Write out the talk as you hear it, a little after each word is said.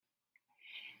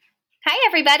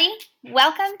everybody.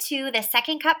 Welcome to the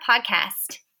Second Cup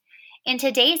Podcast. In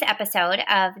today's episode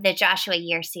of the Joshua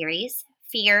Year series,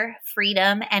 Fear,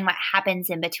 Freedom, and What Happens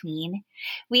in Between,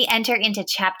 we enter into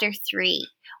Chapter 3,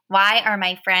 Why Are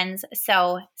My Friends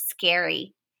So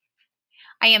Scary?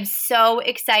 I am so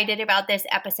excited about this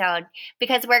episode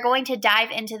because we're going to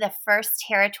dive into the first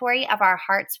territory of our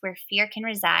hearts where fear can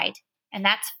reside, and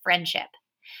that's friendship,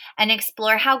 and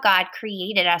explore how God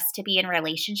created us to be in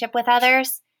relationship with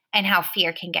others and how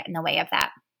fear can get in the way of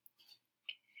that.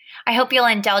 I hope you'll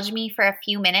indulge me for a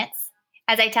few minutes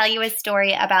as I tell you a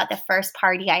story about the first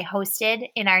party I hosted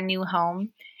in our new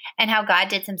home and how God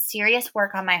did some serious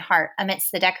work on my heart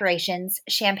amidst the decorations,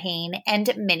 champagne, and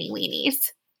mini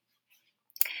weenies.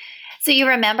 So you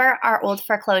remember our old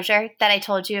foreclosure that I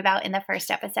told you about in the first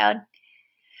episode?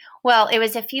 Well, it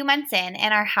was a few months in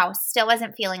and our house still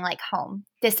wasn't feeling like home,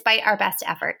 despite our best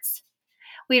efforts.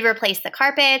 We replaced the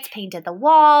carpets, painted the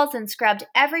walls, and scrubbed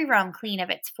every room clean of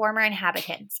its former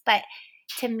inhabitants. But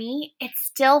to me, it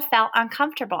still felt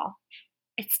uncomfortable.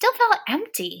 It still felt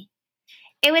empty.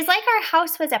 It was like our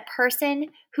house was a person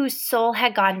whose soul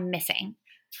had gone missing.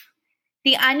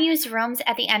 The unused rooms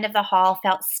at the end of the hall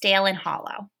felt stale and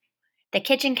hollow. The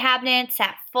kitchen cabinet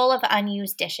sat full of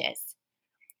unused dishes.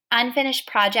 Unfinished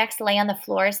projects lay on the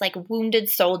floors like wounded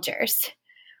soldiers.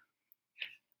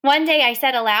 One day I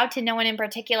said aloud to no one in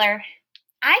particular,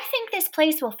 I think this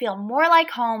place will feel more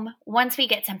like home once we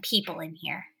get some people in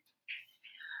here.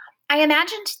 I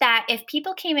imagined that if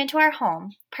people came into our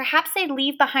home, perhaps they'd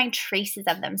leave behind traces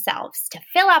of themselves to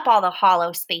fill up all the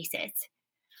hollow spaces.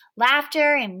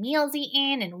 Laughter and meals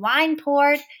eaten and wine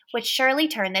poured would surely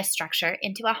turn this structure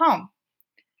into a home.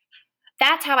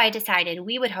 That's how I decided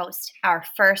we would host our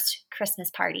first Christmas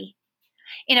party.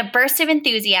 In a burst of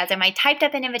enthusiasm, I typed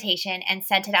up an invitation and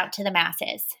sent it out to the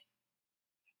masses.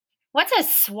 What's a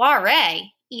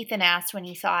soiree? Ethan asked when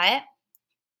he saw it.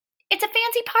 It's a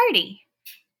fancy party.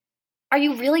 Are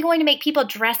you really going to make people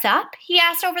dress up? He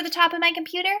asked over the top of my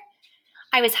computer.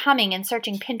 I was humming and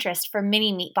searching Pinterest for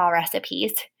mini meatball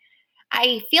recipes.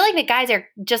 I feel like the guys are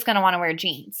just going to want to wear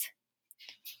jeans.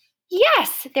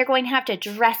 Yes, they're going to have to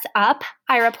dress up,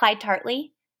 I replied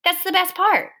tartly. That's the best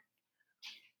part.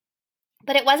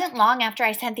 But it wasn't long after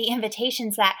I sent the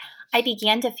invitations that I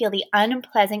began to feel the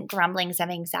unpleasant grumblings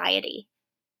of anxiety.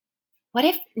 What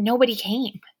if nobody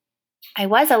came? I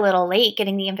was a little late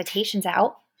getting the invitations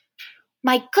out.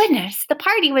 My goodness, the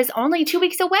party was only 2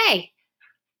 weeks away.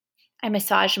 I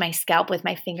massaged my scalp with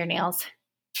my fingernails.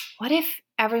 What if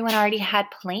everyone already had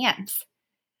plans?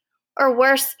 Or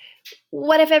worse,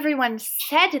 what if everyone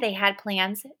said they had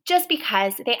plans just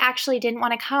because they actually didn't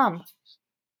want to come?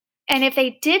 And if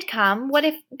they did come, what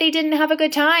if they didn't have a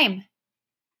good time?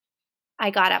 I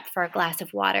got up for a glass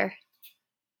of water.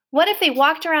 What if they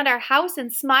walked around our house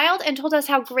and smiled and told us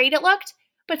how great it looked,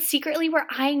 but secretly were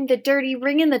eyeing the dirty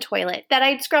ring in the toilet that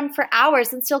I'd scrubbed for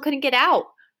hours and still couldn't get out?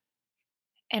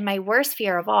 And my worst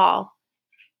fear of all,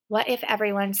 what if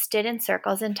everyone stood in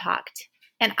circles and talked,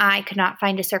 and I could not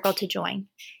find a circle to join?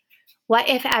 What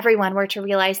if everyone were to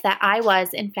realize that I was,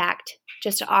 in fact,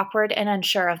 just awkward and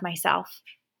unsure of myself?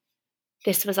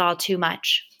 This was all too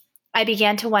much. I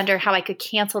began to wonder how I could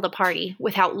cancel the party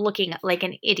without looking like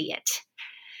an idiot.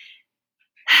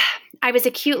 I was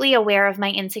acutely aware of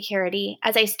my insecurity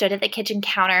as I stood at the kitchen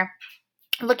counter,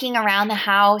 looking around the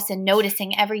house and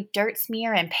noticing every dirt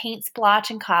smear and paint splotch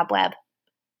and cobweb.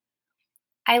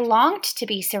 I longed to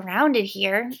be surrounded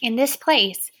here, in this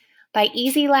place, by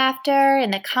easy laughter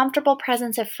and the comfortable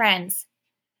presence of friends.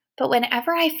 But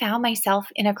whenever I found myself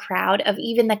in a crowd of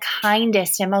even the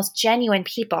kindest and most genuine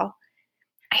people,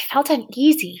 I felt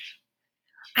uneasy.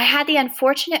 I had the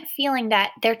unfortunate feeling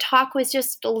that their talk was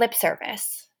just lip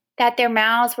service, that their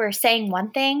mouths were saying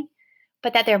one thing,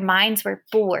 but that their minds were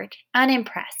bored,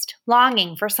 unimpressed,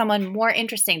 longing for someone more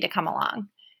interesting to come along.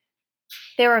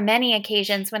 There were many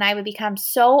occasions when I would become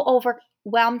so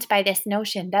overwhelmed by this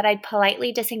notion that I'd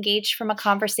politely disengage from a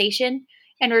conversation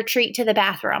and retreat to the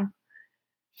bathroom.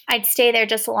 I'd stay there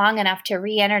just long enough to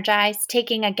re-energize,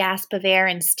 taking a gasp of air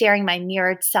and staring my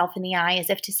mirrored self in the eye as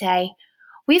if to say,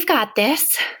 "We've got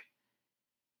this."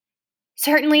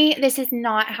 Certainly, this is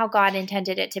not how God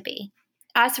intended it to be,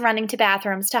 us running to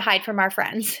bathrooms to hide from our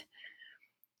friends.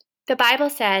 The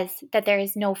Bible says that there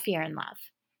is no fear in love.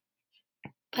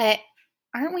 But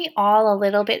aren't we all a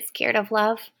little bit scared of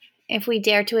love, if we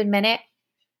dare to admit it?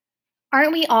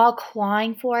 Aren't we all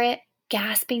clawing for it,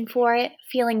 gasping for it,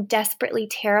 feeling desperately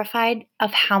terrified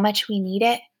of how much we need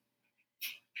it?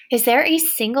 Is there a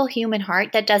single human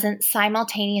heart that doesn't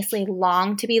simultaneously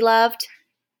long to be loved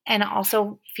and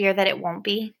also fear that it won't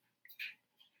be?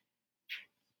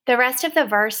 The rest of the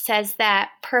verse says that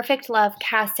perfect love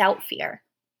casts out fear.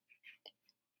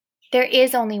 There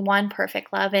is only one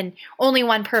perfect love and only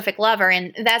one perfect lover,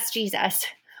 and that's Jesus.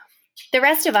 The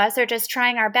rest of us are just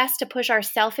trying our best to push our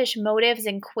selfish motives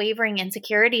and quavering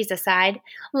insecurities aside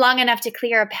long enough to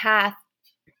clear a path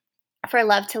for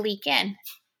love to leak in.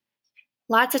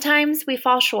 Lots of times we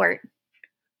fall short.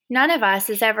 None of us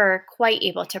is ever quite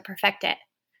able to perfect it.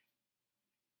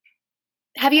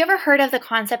 Have you ever heard of the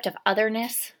concept of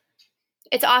otherness?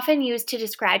 It's often used to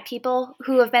describe people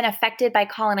who have been affected by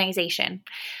colonization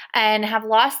and have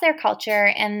lost their culture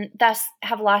and thus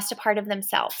have lost a part of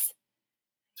themselves.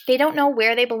 They don't know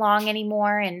where they belong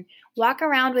anymore and walk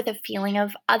around with a feeling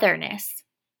of otherness.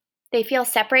 They feel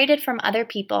separated from other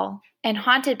people and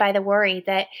haunted by the worry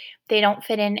that they don't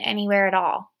fit in anywhere at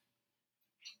all.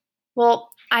 Well,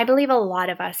 I believe a lot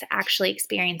of us actually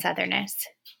experience otherness.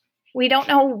 We don't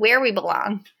know where we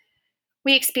belong.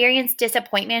 We experience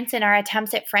disappointments in our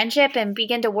attempts at friendship and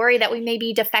begin to worry that we may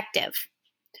be defective.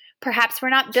 Perhaps we're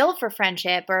not built for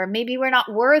friendship, or maybe we're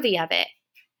not worthy of it.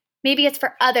 Maybe it's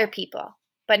for other people,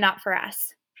 but not for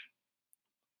us.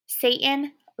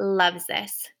 Satan loves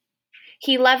this.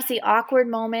 He loves the awkward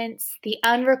moments, the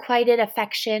unrequited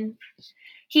affection.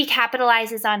 He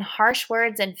capitalizes on harsh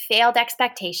words and failed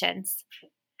expectations.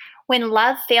 When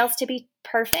love fails to be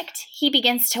perfect, he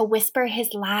begins to whisper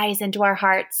his lies into our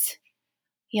hearts.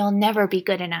 You'll never be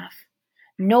good enough.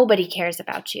 Nobody cares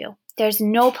about you. There's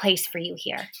no place for you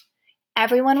here.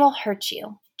 Everyone will hurt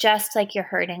you, just like you're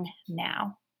hurting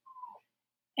now.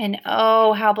 And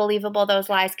oh, how believable those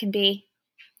lies can be.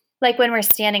 Like when we're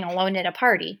standing alone at a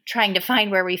party, trying to find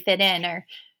where we fit in, or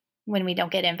when we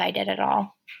don't get invited at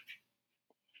all.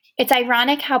 It's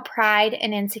ironic how pride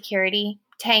and insecurity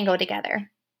tango together.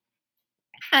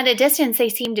 At a distance, they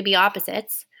seem to be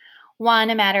opposites. One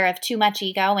a matter of too much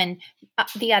ego and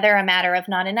the other a matter of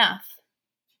not enough.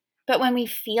 But when we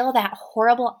feel that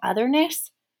horrible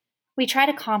otherness, we try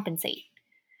to compensate.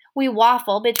 We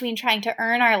waffle between trying to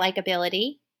earn our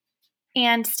likability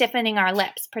and stiffening our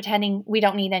lips, pretending we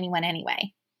don't need anyone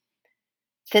anyway.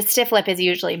 The stiff lip is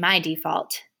usually my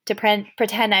default, to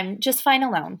pretend I'm just fine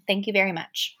alone. Thank you very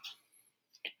much.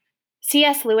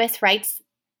 C.S. Lewis writes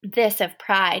this of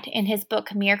pride in his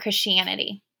book, Mere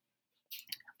Christianity.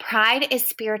 Pride is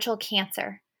spiritual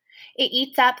cancer. It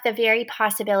eats up the very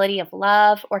possibility of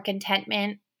love or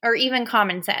contentment or even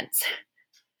common sense.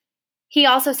 He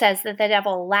also says that the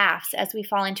devil laughs as we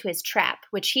fall into his trap,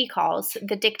 which he calls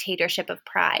the dictatorship of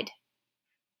pride.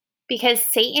 Because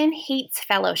Satan hates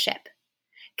fellowship.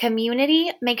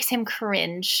 Community makes him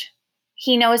cringe.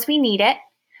 He knows we need it,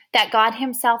 that God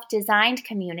himself designed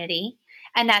community,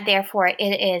 and that therefore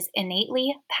it is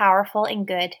innately powerful and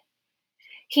good.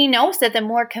 He knows that the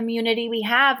more community we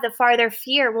have, the farther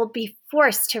fear will be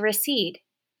forced to recede.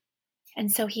 And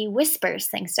so he whispers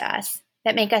things to us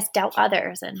that make us doubt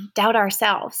others and doubt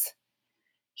ourselves.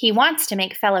 He wants to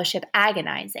make fellowship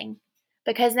agonizing,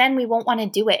 because then we won't want to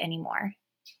do it anymore.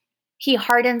 He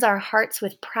hardens our hearts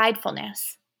with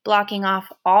pridefulness, blocking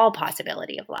off all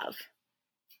possibility of love.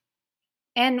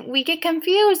 And we get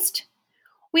confused.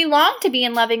 We long to be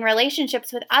in loving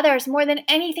relationships with others more than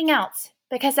anything else,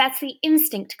 because that's the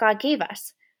instinct God gave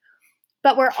us.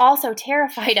 But we're also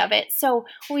terrified of it, so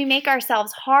we make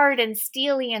ourselves hard and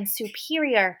steely and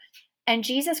superior, and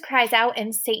Jesus cries out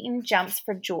and Satan jumps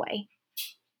for joy.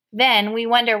 Then we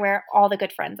wonder where all the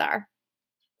good friends are.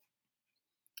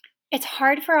 It's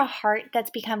hard for a heart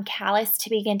that's become callous to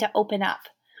begin to open up,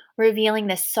 revealing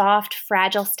the soft,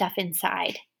 fragile stuff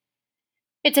inside.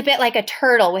 It's a bit like a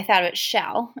turtle without its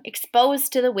shell,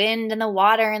 exposed to the wind and the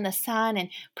water and the sun, and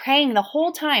praying the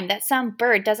whole time that some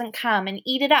bird doesn't come and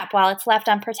eat it up while it's left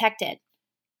unprotected.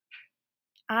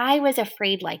 I was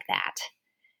afraid like that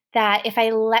if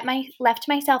I left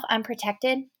myself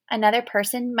unprotected, another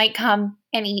person might come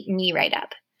and eat me right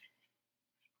up.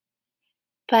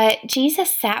 But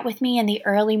Jesus sat with me in the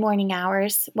early morning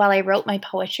hours while I wrote my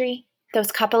poetry,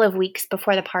 those couple of weeks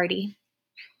before the party.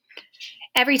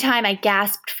 Every time I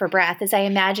gasped for breath as I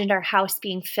imagined our house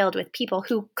being filled with people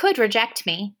who could reject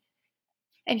me,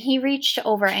 and he reached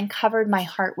over and covered my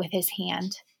heart with his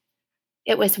hand.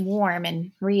 It was warm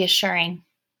and reassuring.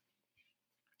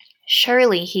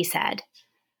 Surely, he said,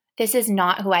 this is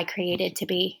not who I created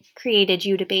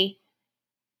you to be.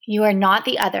 You are not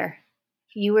the other.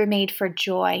 You were made for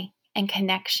joy and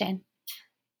connection.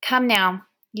 Come now,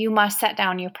 you must set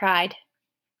down your pride.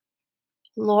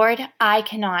 Lord, I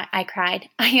cannot, I cried.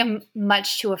 I am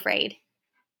much too afraid.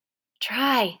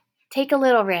 Try, take a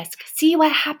little risk. See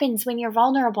what happens when you're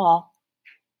vulnerable.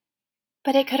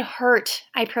 But it could hurt,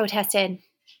 I protested.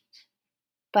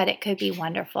 but it could be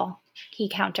wonderful, he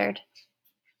countered.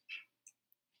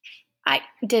 I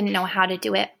didn't know how to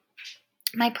do it.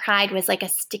 My pride was like a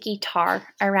sticky tar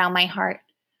around my heart,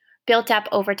 built up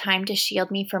over time to shield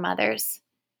me from others.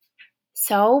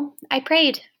 So I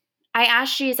prayed. I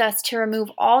asked Jesus to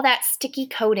remove all that sticky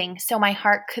coating so my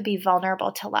heart could be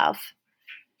vulnerable to love.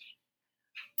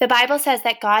 The Bible says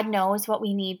that God knows what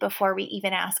we need before we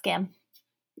even ask him.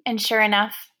 And sure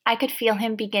enough, I could feel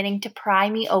him beginning to pry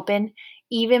me open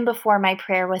even before my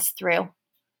prayer was through.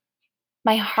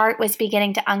 My heart was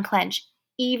beginning to unclench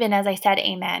even as I said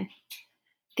amen.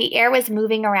 The air was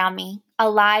moving around me,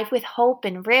 alive with hope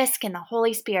and risk and the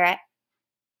Holy Spirit.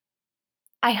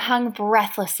 I hung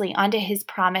breathlessly onto his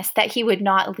promise that he would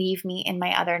not leave me in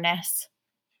my otherness.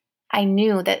 I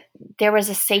knew that there was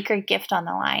a sacred gift on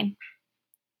the line.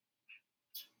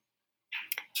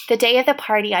 The day of the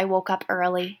party, I woke up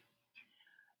early.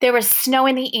 There was snow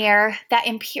in the air, that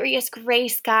imperious gray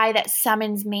sky that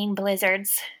summons Maine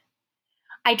blizzards.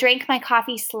 I drank my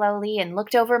coffee slowly and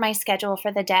looked over my schedule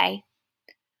for the day.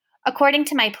 According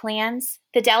to my plans,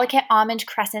 the delicate almond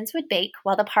crescents would bake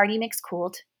while the party mix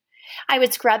cooled. I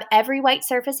would scrub every white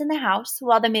surface in the house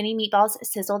while the mini meatballs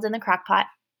sizzled in the crock pot.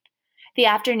 The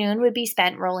afternoon would be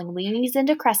spent rolling weenies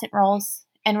into crescent rolls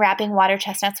and wrapping water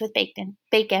chestnuts with bacon.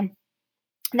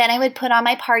 Then I would put on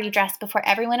my party dress before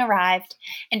everyone arrived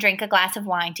and drink a glass of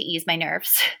wine to ease my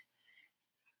nerves.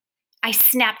 I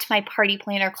snapped my party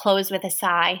planner closed with a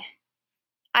sigh.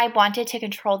 I wanted to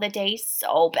control the day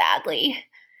so badly.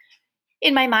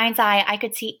 In my mind's eye, I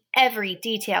could see every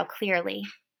detail clearly.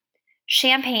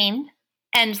 Champagne,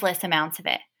 endless amounts of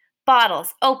it.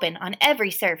 Bottles open on every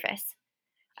surface.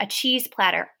 A cheese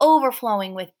platter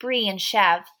overflowing with brie and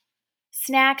chev.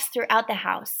 Snacks throughout the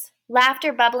house.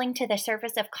 Laughter bubbling to the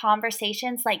surface of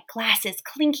conversations like glasses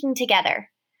clinking together.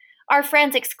 Our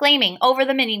friends exclaiming over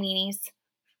the mini-meanies.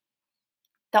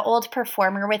 The old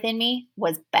performer within me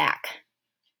was back.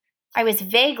 I was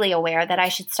vaguely aware that I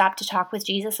should stop to talk with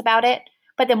Jesus about it,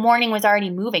 but the morning was already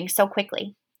moving so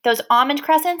quickly. Those almond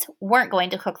crescents weren't going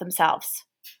to cook themselves.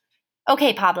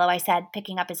 Okay, Pablo, I said,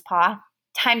 picking up his paw.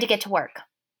 Time to get to work.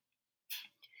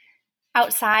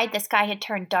 Outside, the sky had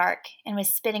turned dark and was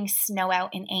spitting snow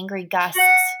out in angry gusts.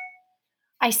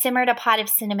 I simmered a pot of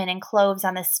cinnamon and cloves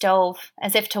on the stove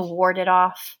as if to ward it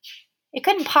off. It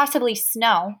couldn't possibly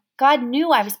snow. God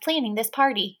knew I was planning this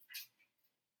party.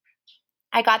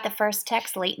 I got the first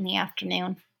text late in the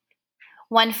afternoon.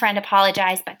 One friend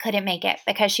apologized but couldn't make it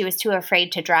because she was too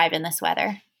afraid to drive in this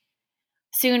weather.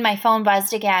 Soon my phone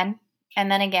buzzed again,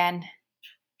 and then again.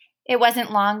 It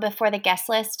wasn't long before the guest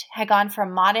list had gone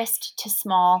from modest to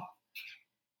small.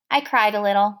 I cried a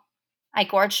little. I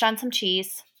gorged on some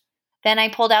cheese. Then I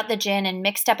pulled out the gin and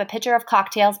mixed up a pitcher of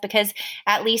cocktails because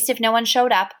at least if no one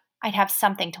showed up, I'd have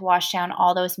something to wash down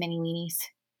all those mini-weenies.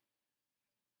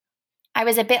 I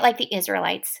was a bit like the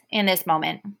Israelites in this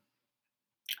moment.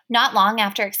 Not long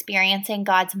after experiencing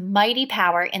God's mighty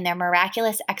power in their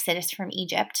miraculous exodus from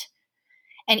Egypt,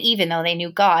 and even though they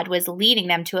knew God was leading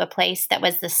them to a place that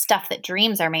was the stuff that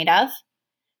dreams are made of,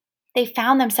 they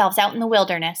found themselves out in the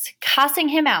wilderness, cussing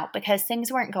him out because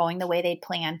things weren't going the way they'd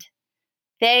planned.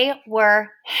 They were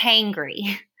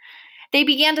hangry. They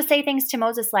began to say things to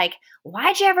Moses like,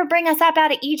 "Why'd you ever bring us up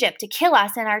out of Egypt to kill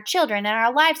us and our children and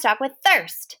our livestock with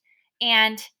thirst?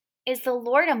 And is the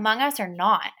Lord among us or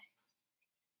not?"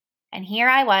 And here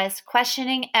I was,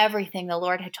 questioning everything the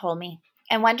Lord had told me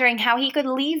and wondering how he could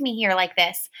leave me here like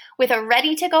this with a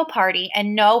ready-to-go party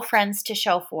and no friends to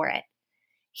show for it.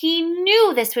 He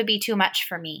knew this would be too much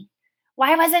for me.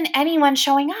 Why wasn't anyone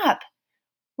showing up?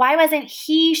 Why wasn't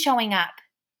he showing up?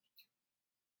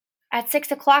 At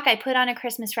 6 o'clock, I put on a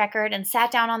Christmas record and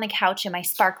sat down on the couch in my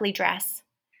sparkly dress.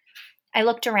 I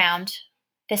looked around.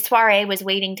 The soiree was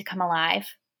waiting to come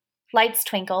alive. Lights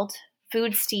twinkled.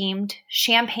 Food steamed.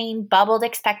 Champagne bubbled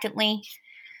expectantly.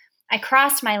 I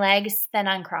crossed my legs, then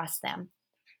uncrossed them.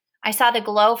 I saw the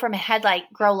glow from a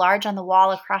headlight grow large on the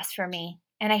wall across from me,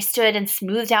 and I stood and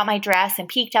smoothed out my dress and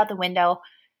peeked out the window,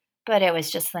 but it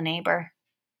was just the neighbor.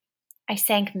 I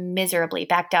sank miserably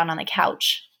back down on the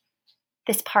couch.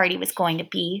 This party was going to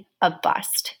be a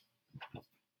bust.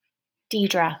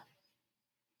 Deidre.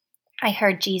 I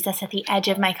heard Jesus at the edge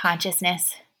of my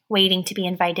consciousness, waiting to be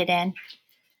invited in.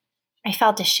 I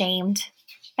felt ashamed.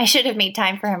 I should have made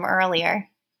time for him earlier.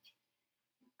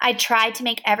 I tried to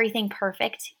make everything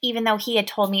perfect, even though he had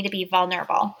told me to be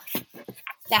vulnerable.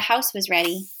 The house was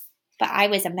ready, but I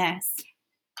was a mess.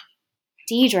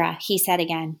 Deidre, he said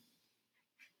again.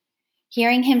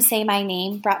 Hearing him say my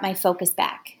name brought my focus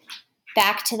back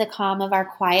to the calm of our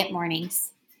quiet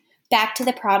mornings, back to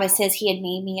the promises he had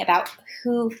made me about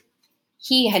who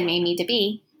he had made me to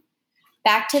be.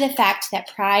 Back to the fact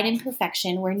that pride and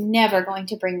perfection were never going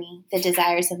to bring me the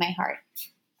desires of my heart.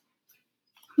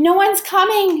 "No one's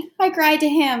coming," I cried to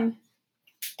him.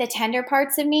 The tender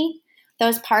parts of me,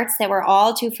 those parts that were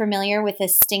all too familiar with the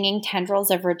stinging tendrils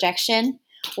of rejection,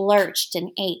 lurched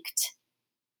and ached.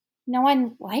 "No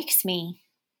one likes me,"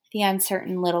 the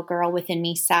uncertain little girl within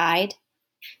me sighed.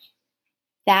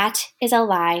 "That is a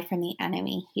lie from the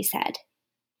enemy," he said.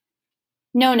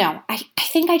 No, I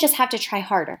think I just have to try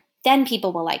harder. Then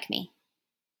people will like me."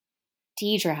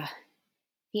 "Deidre,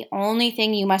 the only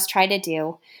thing you must try to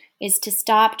do is to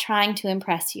stop trying to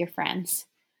impress your friends."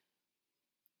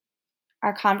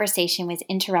 Our conversation was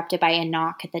interrupted by a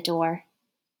knock at the door.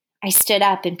 I stood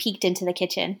up and peeked into the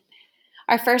kitchen.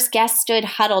 Our first guest stood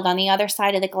huddled on the other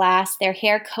side of the glass, their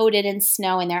hair coated in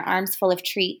snow and their arms full of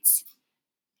treats.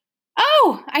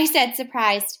 "Oh," I said,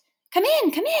 surprised. Come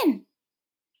in."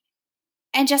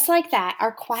 And just like that,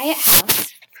 our quiet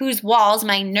house, whose walls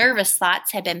my nervous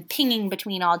thoughts had been pinging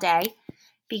between all day,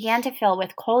 began to fill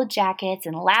with cold jackets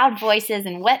and loud voices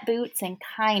and wet boots and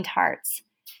kind hearts.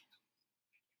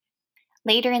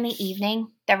 Later in the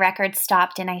evening, the record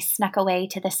stopped and I snuck away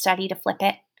to the study to flip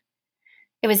it.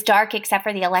 It was dark except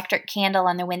for the electric candle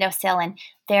on the windowsill, and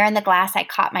there in the glass I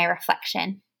caught my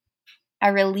reflection.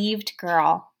 A relieved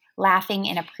girl, laughing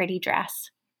in a pretty dress.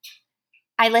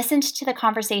 I listened to the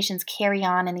conversations carry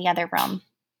on in the other room.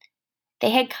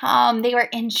 They had come. They were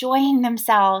enjoying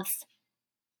themselves.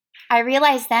 I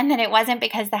realized then that it wasn't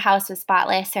because the house was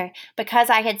spotless or because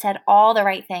I had said all the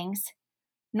right things,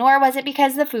 nor was it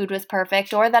because the food was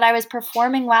perfect or that I was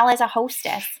performing well as a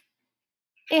hostess.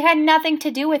 It had nothing to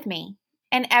do with me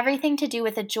and everything to do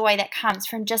with the joy that comes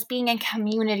from just being in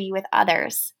community with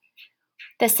others.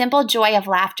 The simple joy of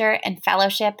laughter and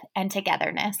fellowship and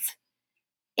togetherness.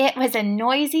 It was a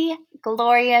noisy,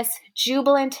 glorious,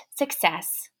 jubilant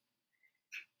success.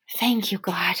 "Thank you,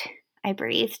 God," I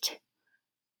breathed.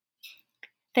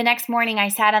 The next morning, I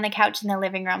sat on the couch in the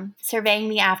living room, surveying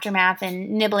the aftermath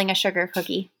and nibbling a sugar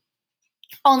cookie.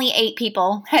 Only 8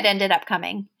 people had ended up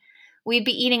coming. We'd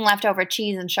be eating leftover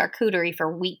cheese and charcuterie for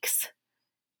weeks.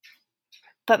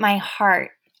 But my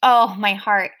heart,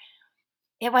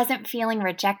 it wasn't feeling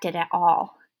rejected at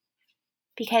all.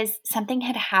 Because something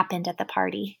had happened at the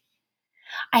party.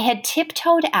 I had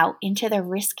tiptoed out into the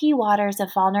risky waters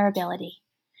of vulnerability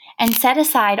and set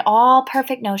aside all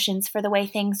perfect notions for the way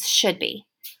things should be,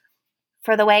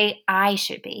 for the way I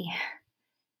should be.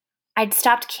 I'd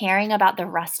stopped caring about the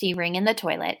rusty ring in the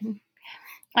toilet.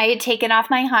 I had taken off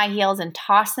my high heels and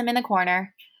tossed them in the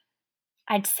corner.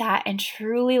 I'd sat and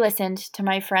truly listened to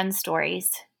my friends'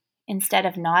 stories instead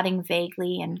of nodding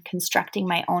vaguely and constructing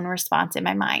my own response in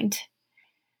my mind.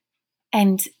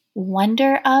 And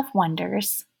wonder of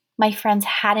wonders, my friends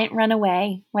hadn't run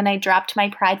away when I dropped my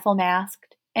prideful mask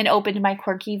and opened my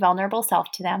quirky, vulnerable self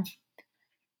to them.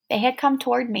 They had come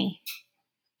toward me.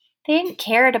 They hadn't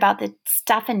cared about the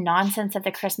stuff and nonsense of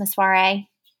the Christmas soiree.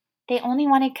 They only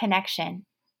wanted connection,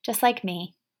 just like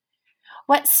me.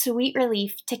 What sweet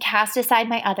relief to cast aside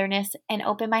my otherness and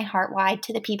open my heart wide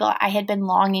to the people I had been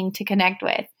longing to connect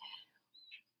with.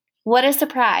 What a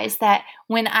surprise that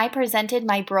when I presented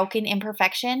my broken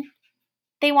imperfection,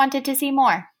 they wanted to see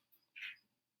more.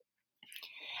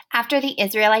 After the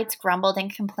Israelites grumbled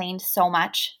and complained so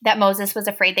much that Moses was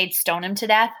afraid they'd stone him to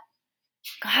death,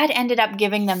 God ended up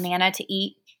giving them manna to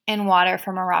eat and water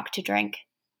from a rock to drink.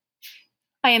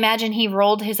 I imagine he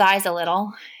rolled his eyes a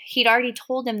little. He'd already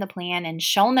told them the plan and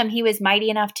shown them he was mighty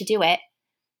enough to do it.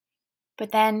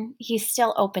 But then he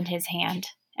still opened his hand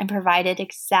and provided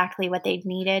exactly what they'd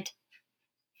needed.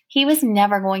 He was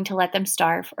never going to let them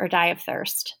starve or die of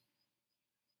thirst.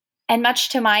 And much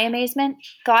to my amazement,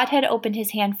 God had opened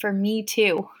his hand for me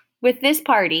too, with this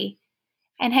party,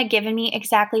 and had given me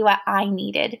exactly what I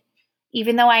needed,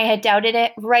 even though I had doubted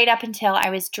it right up until I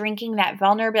was drinking that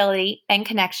vulnerability and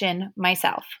connection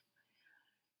myself.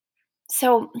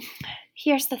 So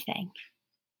here's the thing.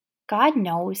 God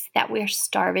knows that we're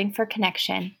starving for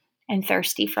connection and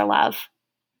thirsty for love.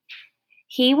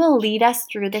 He will lead us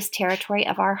through this territory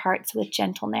of our hearts with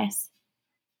gentleness.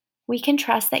 We can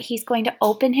trust that he's going to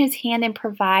open his hand and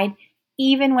provide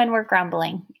even when we're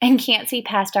grumbling and can't see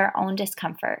past our own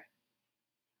discomfort.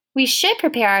 We should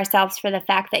prepare ourselves for the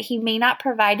fact that he may not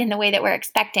provide in the way that we're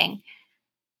expecting,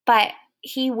 but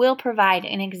he will provide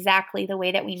in exactly the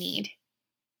way that we need.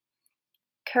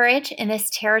 Courage in this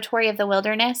territory of the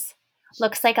wilderness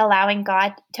looks like allowing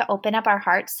God to open up our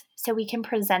hearts so we can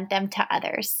present them to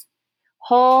others,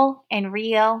 whole and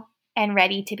real and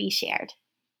ready to be shared.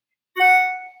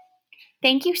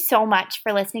 Thank you so much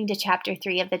for listening to Chapter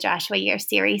 3 of the Joshua Year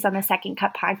series on the Second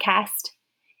Cup podcast.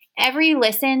 Every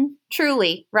listen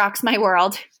truly rocks my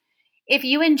world. If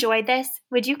you enjoyed this,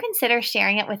 would you consider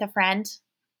sharing it with a friend?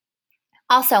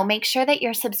 Also, make sure that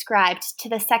you're subscribed to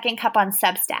the Second Cup on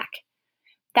Substack.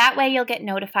 That way you'll get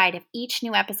notified of each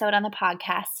new episode on the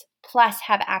podcast, plus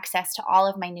have access to all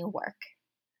of my new work.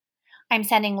 I'm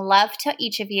sending love to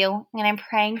each of you, and I'm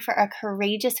praying for a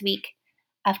courageous week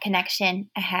of connection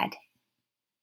ahead.